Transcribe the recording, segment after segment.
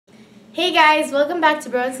Hey guys, welcome back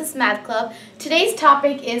to Sis Math Club. Today's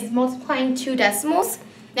topic is multiplying two decimals.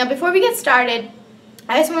 Now before we get started,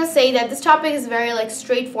 I just want to say that this topic is very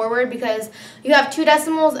straightforward because you have two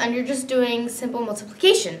decimals and you're just doing simple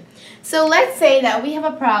multiplication. So let's say that we have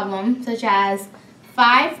a problem such as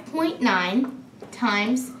 5.9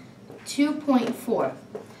 times 2.4.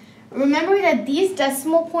 Remember that these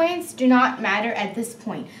decimal points do not matter at this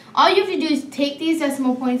point. All you have to do is take these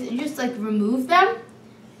decimal points and just remove them.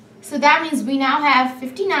 So that means we now have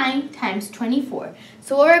 59 times 24.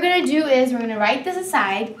 So what we're going to do is we're going to write this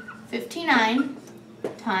aside, 59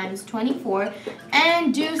 times 24,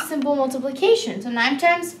 and do simple multiplication. So 9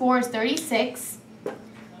 times 4 is 36.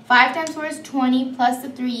 5 times 4 is 20, plus the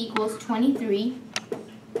 3 equals 23.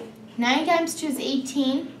 9 times 2 is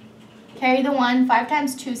 18. Carry the 1. 5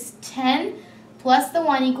 times 2 is 10, plus the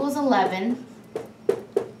 1 equals 11.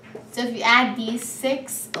 So if you add these,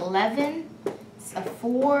 6, 11, a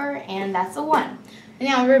 4, and that's a 1.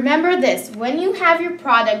 Now remember this, when you have your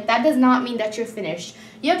product, that does not mean that you're finished.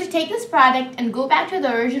 You have to take this product and go back to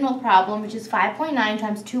the original problem, which is 5.9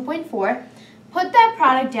 times 2.4. Put that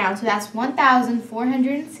product down, so that's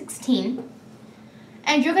 1,416.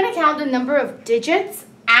 And you're going to count the number of digits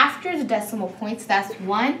after the decimal points. That's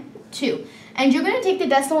 1, 2. And you're going to take the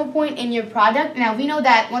decimal point in your product. Now we know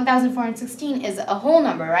that 1,416 is a whole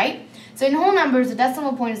number, right? So in whole numbers, the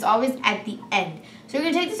decimal point is always at the end. So you're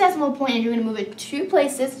going to take this decimal point and you're going to move it 2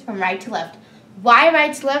 places from right to left. Why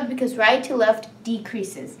right to left? Because right to left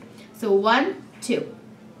decreases. So 1, 2.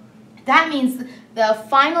 That means the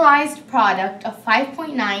finalized product of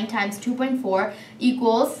 5.9 times 2.4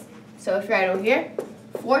 equals, so if you write over here,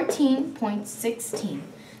 14.16.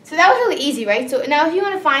 So that was really easy, right? So now if you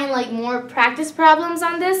want to find more practice problems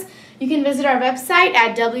on this, you can visit our website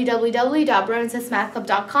at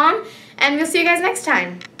www.sismathclub.com, and we'll see you guys next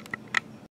time.